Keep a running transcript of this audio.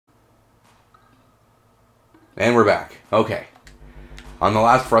And we're back. Okay. On the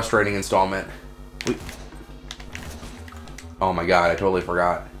last frustrating installment... Oh my god, I totally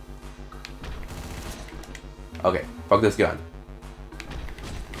forgot. Okay, fuck this gun.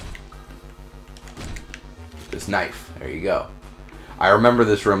 This knife. There you go. I remember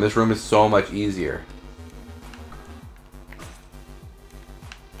this room. This room is so much easier.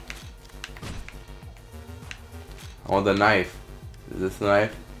 I want the knife. Is this the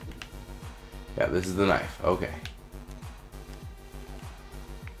knife? Yeah, this is the knife. Okay.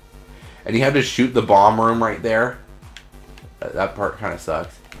 And you have to shoot the bomb room right there. That part kind of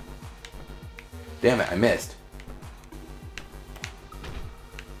sucks. Damn it, I missed.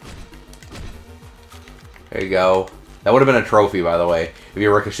 There you go. That would have been a trophy, by the way, if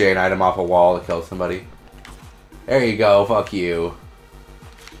you ricochet an item off a wall to kill somebody. There you go. Fuck you.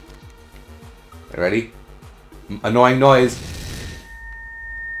 Ready? Annoying noise.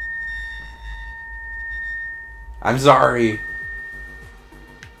 I'm sorry.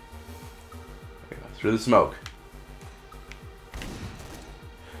 Through the smoke.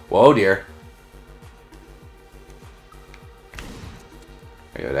 Whoa, dear.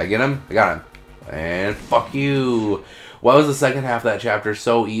 There you go. Did I get him? I got him. And fuck you. Why was the second half of that chapter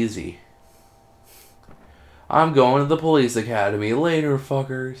so easy? I'm going to the police academy later,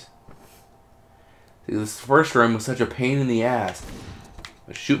 fuckers. See, this first room was such a pain in the ass.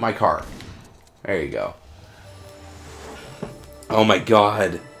 Let's shoot my car. There you go. Oh my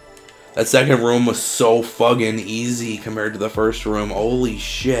god. That second room was so fucking easy compared to the first room. Holy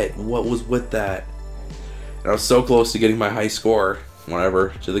shit. What was with that? And I was so close to getting my high score. Whatever.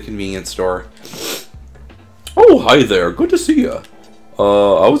 To the convenience store. Oh, hi there. Good to see ya.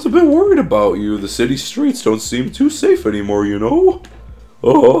 I was a bit worried about you. The city streets don't seem too safe anymore, you know?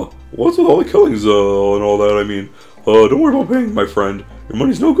 What's with all the killings, and all that? I mean, don't worry about paying, my friend. Your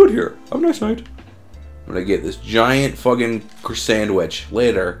money's no good here. Have a nice night. I'm gonna get this giant fucking sandwich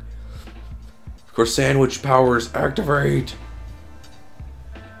later. Sandwich powers activate.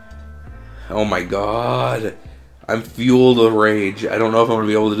 Oh my god. I'm fueled with rage. I don't know if I'm gonna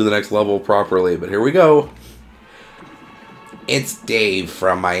be able to do the next level properly, but here we go. It's Dave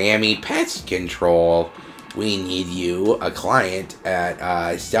from Miami Pest Control. We need you. A client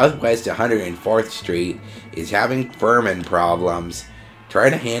at Southwest 104th Street is having vermin problems. Try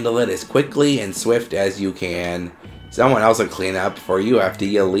to handle it as quickly and swift as you can. Someone else will clean up for you after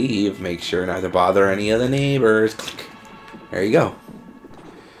you leave. Make sure not to bother any of the neighbors. Click. There you go.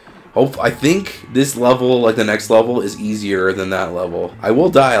 I think this level, like the next level, is easier than that level. I will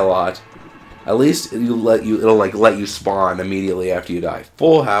die a lot. At least it'll let you spawn immediately after you die.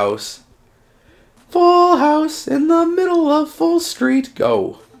 Full house. Full house in the middle of Full Street.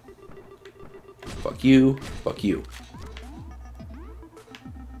 Go. Fuck you. Fuck you.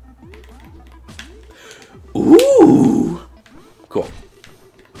 Ooh! Cool.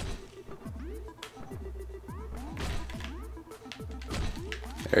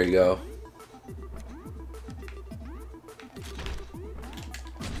 There you go.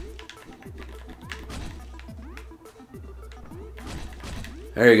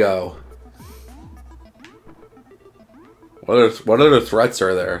 There you go. What other threats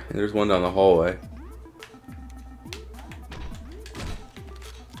are there? There's one down the hallway.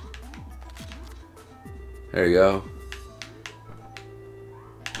 There you go.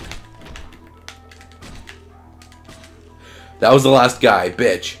 That was the last guy,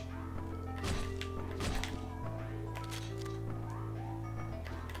 bitch.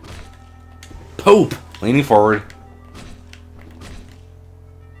 Poop! Leaning forward.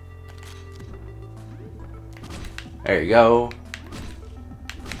 There you go.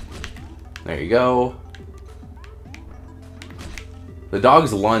 There you go. The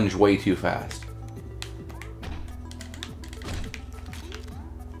dogs lunge way too fast.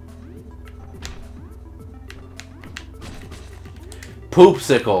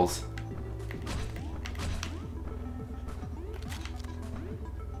 Poopsicles.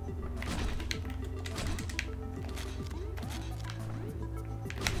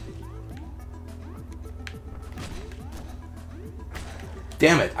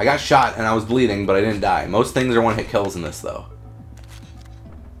 Damn it, I got shot and I was bleeding, but I didn't die. Most things are one-hit kills in this, though.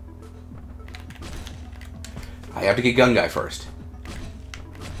 I have to get gun guy first.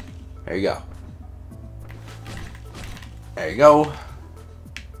 There you go. There you go.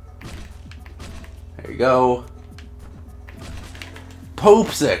 There you go.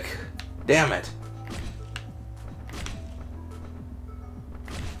 Poopsick. Damn it.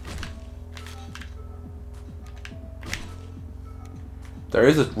 There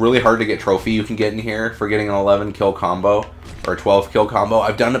is a really hard to get trophy you can get in here for getting an 11 kill combo or a 12 kill combo.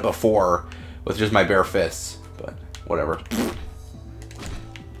 I've done it before with just my bare fists. Whatever.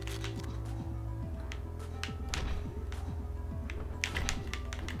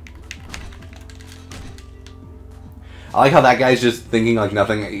 I like how that guy's just thinking like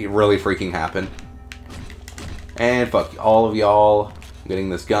nothing really freaking happened. And fuck all of y'all. I'm getting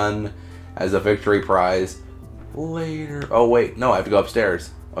this gun as a victory prize later. Oh wait, no, I have to go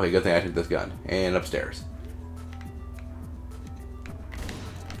upstairs. Okay, good thing I took this gun. And upstairs.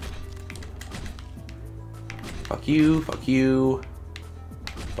 Fuck you, fuck you.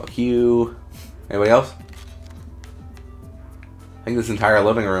 Fuck you. Anybody else? I think this entire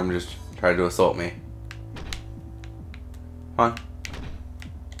living room just tried to assault me. Come on.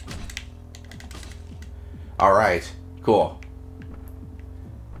 Alright, cool.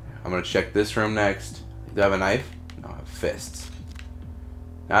 I'm gonna check this room next. Do I have a knife? No, I have fists.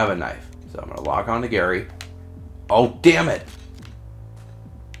 Now I have a knife. So I'm gonna lock on to Gary. Oh, damn it!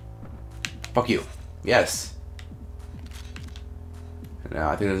 Fuck you. Yes. Now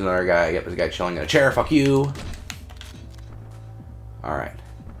I think there's another guy. Yep, there's a guy chilling in a chair. Fuck you. Alright.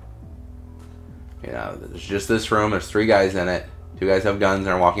 You know, there's just this room. There's 3 guys in it. 2 guys have guns and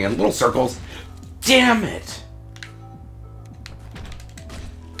are walking in little circles. Damn it!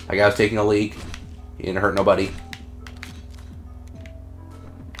 That guy was taking a leak. He didn't hurt nobody.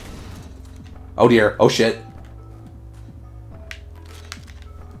 Oh dear. Oh shit.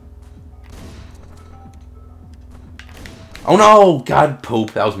 Oh no! God,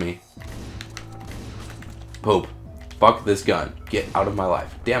 poop. That was me. Poop. Fuck this gun. Get out of my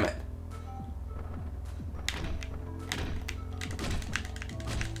life. Damn it.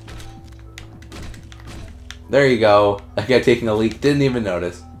 There you go. That guy taking a leak didn't even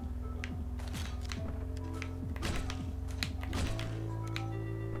notice.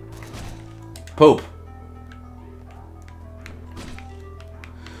 Poop.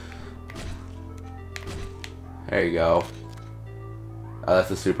 There you go. Oh,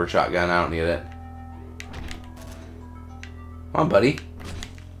 that's a super shotgun. I don't need it. Come on, buddy.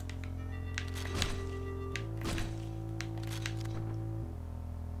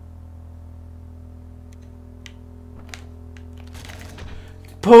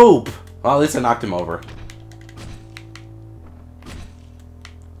 Poop! Well, at least I knocked him over.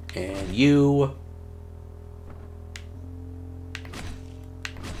 And you.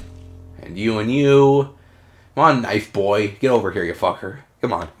 And you and you. Come on, knife boy. Get over here, you fucker.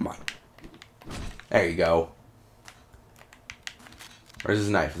 Come on, come on. There you go. Where's his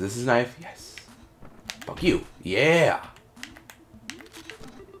knife? Is this his knife? Yes. Fuck you. Yeah.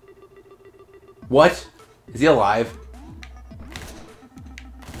 What? Is he alive?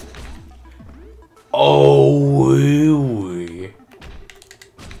 Oh, wee.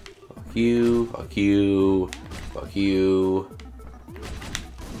 Fuck you, fuck you, fuck you.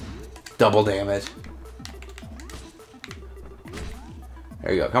 Double damn it.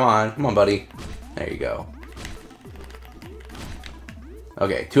 There you go. Come on, buddy. There you go.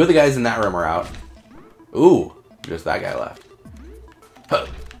 Okay, 2 of the guys in that room are out. Ooh, just that guy left. Huh.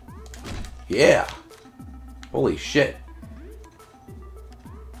 Yeah. Holy shit.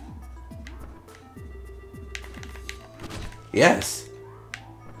 Yes.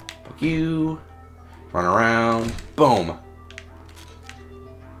 Fuck you. Run around. Boom.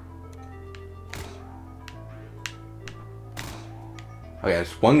 Okay,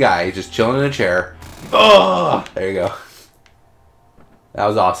 there's one guy just chilling in a chair. Oh, there you go. That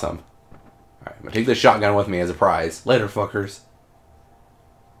was awesome. Alright, I'm gonna take this shotgun with me as a prize. Later, fuckers.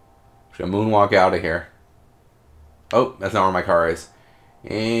 Just gonna moonwalk out of here. Oh, that's not where my car is.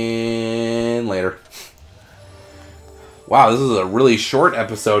 And later. Wow, this is a really short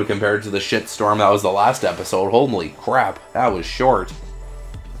episode compared to the shitstorm that was the last episode. Holy crap, that was short.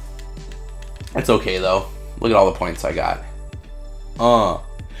 It's okay, though. Look at all the points I got.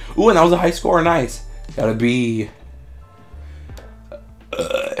 Ooh, and that was a high score. Nice. Gotta be...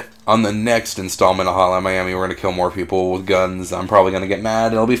 on the next installment of Hotline Miami, we're gonna kill more people with guns. I'm probably gonna get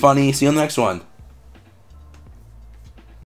mad. It'll be funny. See you on the next one.